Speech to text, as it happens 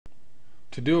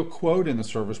To do a quote in the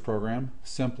service program,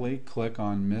 simply click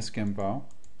on MISC Info,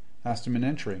 Estimate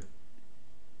Entry.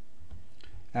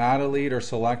 Add a lead or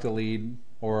select a lead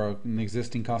or an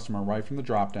existing customer right from the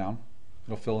drop-down.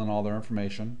 It'll fill in all their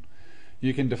information.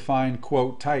 You can define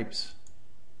quote types.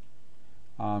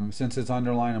 Since it's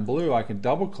underlined in blue, I can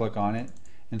double click on it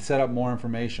and set up more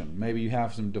information. Maybe you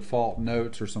have some default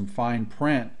notes or some fine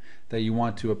print that you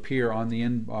want to appear on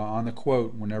the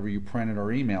quote whenever you print it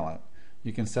or email it.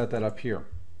 You can set that up here.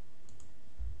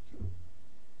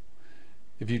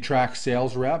 If you track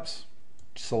sales reps,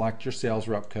 select your sales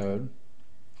rep code.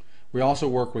 We also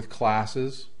work with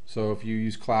classes, so if you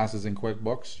use classes in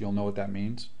QuickBooks, you'll know what that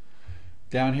means.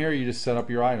 Down here you just set up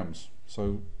your items.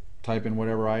 So type in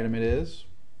whatever item it is,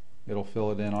 it'll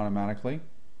fill it in automatically,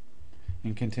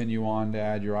 and continue on to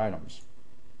add your items.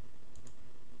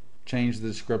 Change the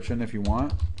description if you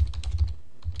want.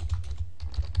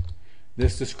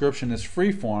 This description is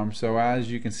freeform, so as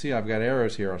you can see I've got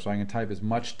arrows here, so I can type as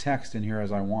much text in here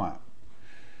as I want.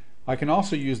 I can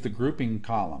also use the grouping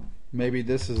column. Maybe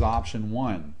this is option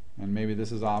 1 and maybe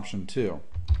this is option 2.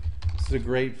 This is a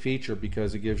great feature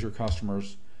because it gives your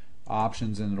customers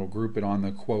options and it'll group it on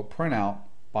the quote printout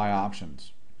by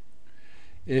options.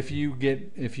 If you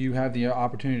have the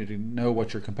opportunity to know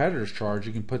what your competitors charge,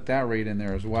 you can put that rate in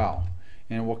there as well,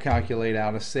 and it will calculate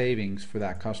out a savings for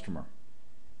that customer.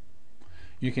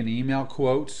 You can email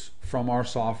quotes from our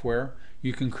software.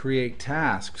 You can create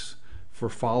tasks for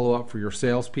follow-up for your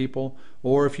salespeople,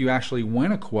 or if you actually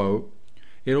win a quote,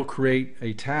 it'll create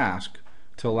a task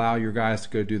to allow your guys to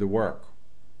go do the work.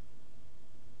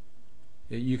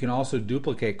 You can also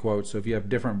duplicate quotes, so if you have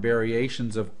different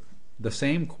variations of the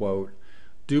same quote,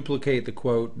 duplicate the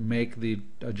quote, make the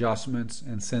adjustments,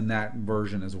 and send that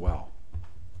version as well.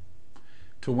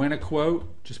 To win a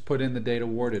quote, just put in the date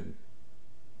awarded.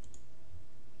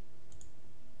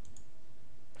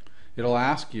 It'll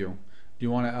ask you, do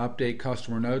you want to update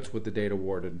customer notes with the date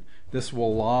awarded? This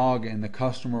will log in the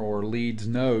customer or lead's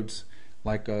notes,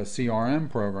 like a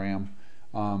CRM program,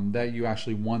 that you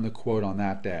actually won the quote on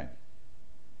that day.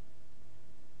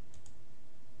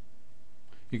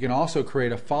 You can also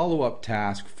create a follow-up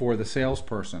task for the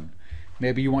salesperson.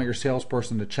 Maybe you want your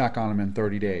salesperson to check on them in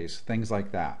 30 days, things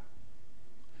like that.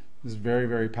 This is very,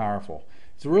 very powerful.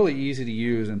 It's really easy to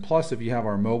use, and plus if you have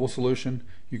our mobile solution,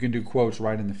 you can do quotes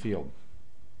right in the field.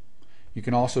 You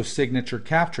can also signature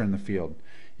capture in the field.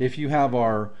 If you have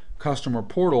our customer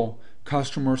portal,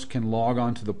 customers can log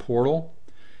onto the portal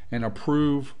and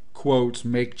approve quotes,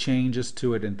 make changes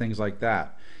to it, and things like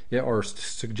that. Or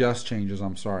suggest changes,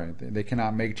 I'm sorry. They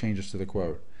cannot make changes to the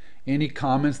quote. Any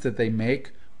comments that they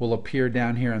make will appear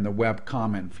down here in the web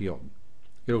comment field.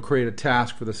 It'll create a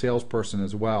task for the salesperson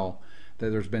as well, that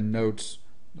there's been notes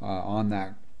on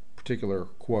that particular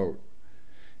quote.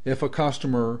 If a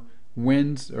customer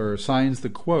wins or signs the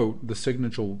quote, the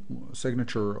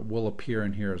signature will appear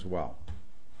in here as well.